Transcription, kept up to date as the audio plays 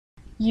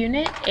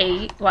Unit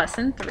 8,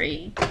 Lesson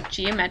 3,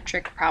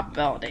 Geometric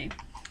Probability.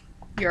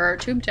 Your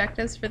two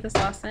objectives for this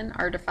lesson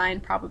are to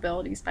find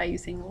probabilities by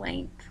using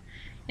length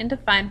and to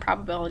find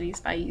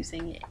probabilities by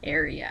using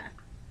area.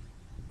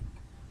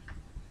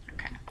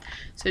 Okay,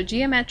 so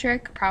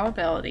geometric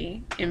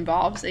probability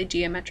involves a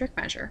geometric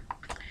measure,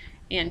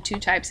 and two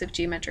types of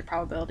geometric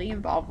probability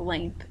involve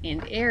length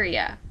and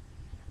area.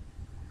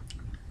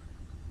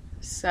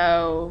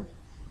 So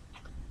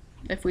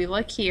if we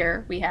look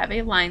here, we have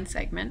a line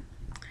segment.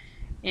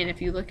 And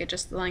if you look at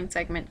just the line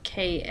segment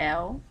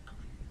KL,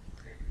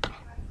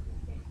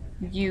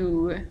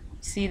 you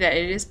see that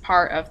it is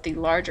part of the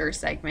larger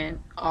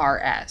segment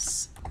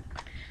RS.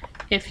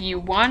 If you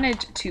wanted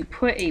to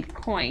put a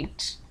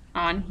point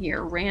on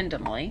here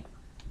randomly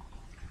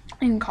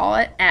and call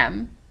it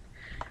M,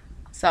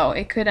 so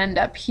it could end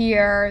up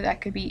here,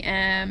 that could be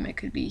M, it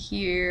could be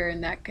here,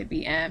 and that could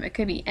be M. It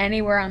could be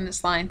anywhere on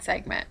this line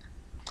segment.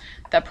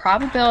 The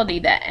probability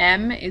that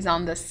M is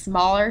on the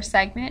smaller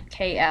segment,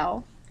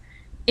 KL,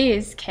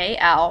 is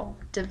KL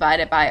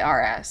divided by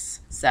RS.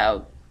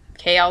 So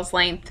KL's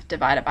length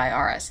divided by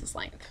RS's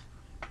length.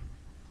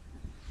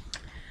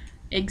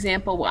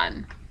 Example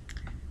 1.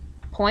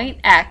 Point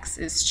X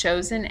is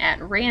chosen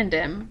at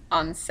random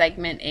on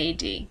segment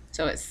AD.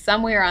 So it's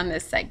somewhere on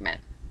this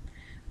segment.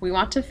 We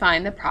want to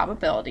find the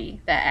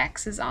probability that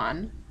X is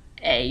on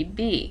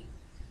AB.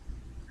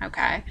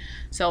 Okay,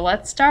 so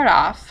let's start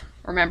off.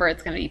 Remember,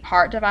 it's going to be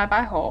part divided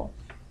by whole.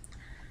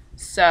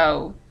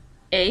 So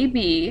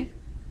AB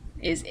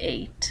is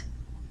 8.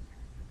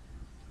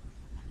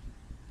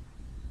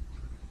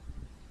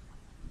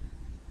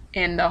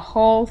 And the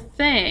whole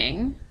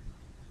thing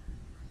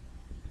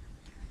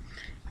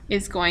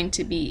is going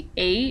to be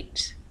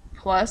 8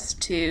 plus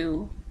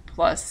 2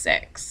 plus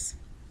 6,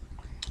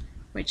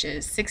 which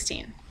is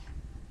 16.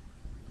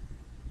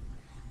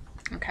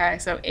 Okay,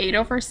 so 8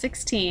 over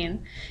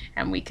 16,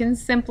 and we can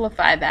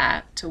simplify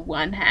that to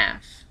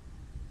 1/2.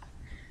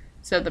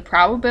 So the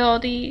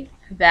probability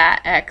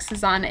that X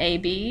is on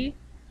AB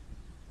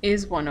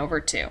is 1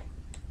 over 2.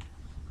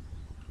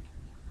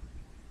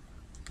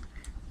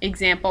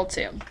 Example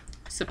 2.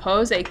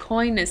 Suppose a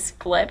coin is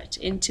flipped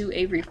into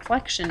a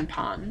reflection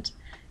pond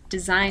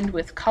designed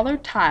with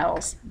colored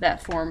tiles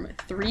that form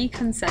 3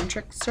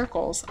 concentric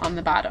circles on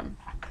the bottom.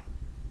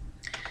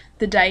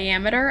 The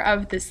diameter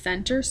of the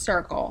center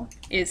circle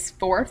is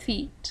 4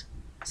 feet.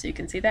 So you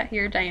can see that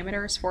here,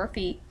 diameter is 4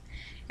 feet.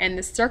 And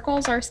the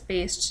circles are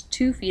spaced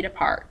 2 feet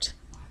apart.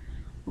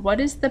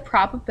 What is the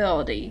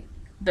probability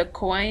the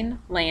coin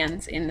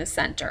lands in the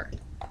center?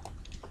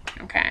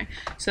 Okay,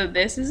 so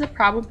this is a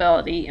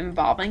probability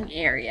involving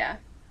area.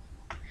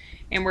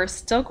 And we're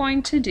still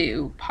going to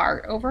do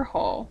part over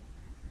whole.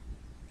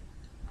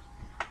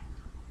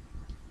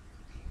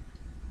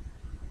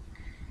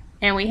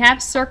 And we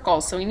have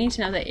circles, so we need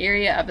to know the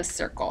area of a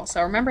circle.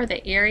 So remember,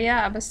 the area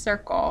of a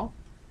circle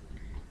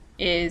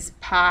is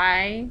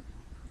pi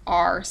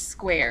r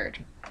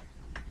squared.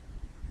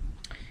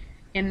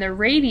 And the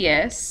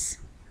radius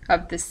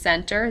of the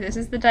center, this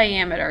is the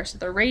diameter, so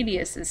the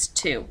radius is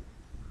 2.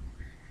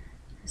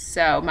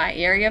 So my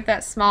area of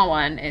that small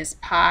one is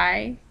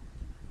pi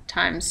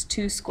times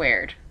 2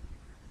 squared,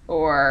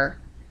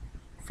 or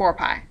 4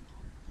 pi.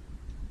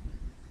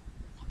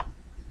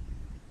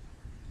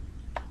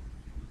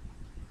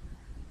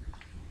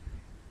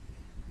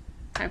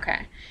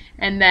 Okay,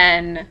 and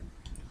then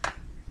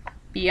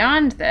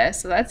beyond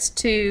this, so that's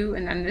 2,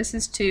 and then this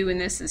is 2,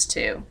 and this is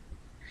 2.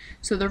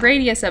 So the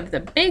radius of the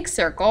big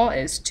circle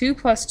is 2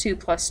 plus 2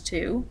 plus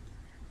 2,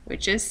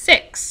 which is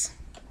 6.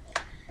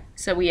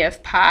 So we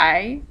have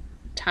pi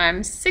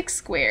times 6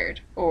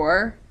 squared,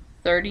 or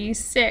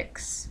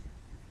 36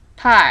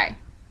 pi.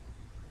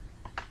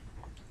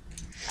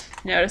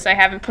 Notice I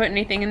haven't put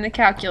anything in the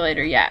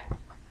calculator yet.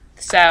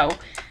 So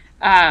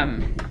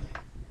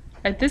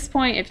at this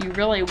point, if you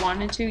really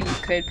wanted to, you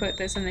could put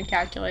this in the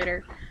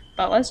calculator,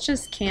 but let's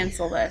just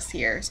cancel this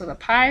here. So the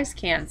pi's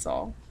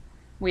cancel.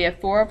 We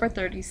have 4 over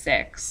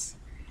 36,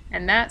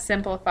 and that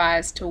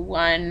simplifies to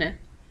 1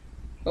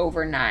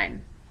 over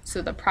 9.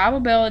 So the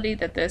probability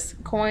that this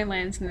coin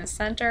lands in the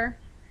center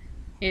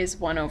is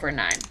 1 over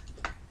 9.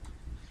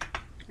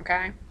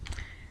 Okay,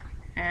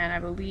 and I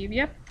believe,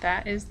 yep,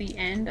 that is the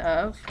end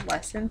of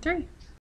lesson 3.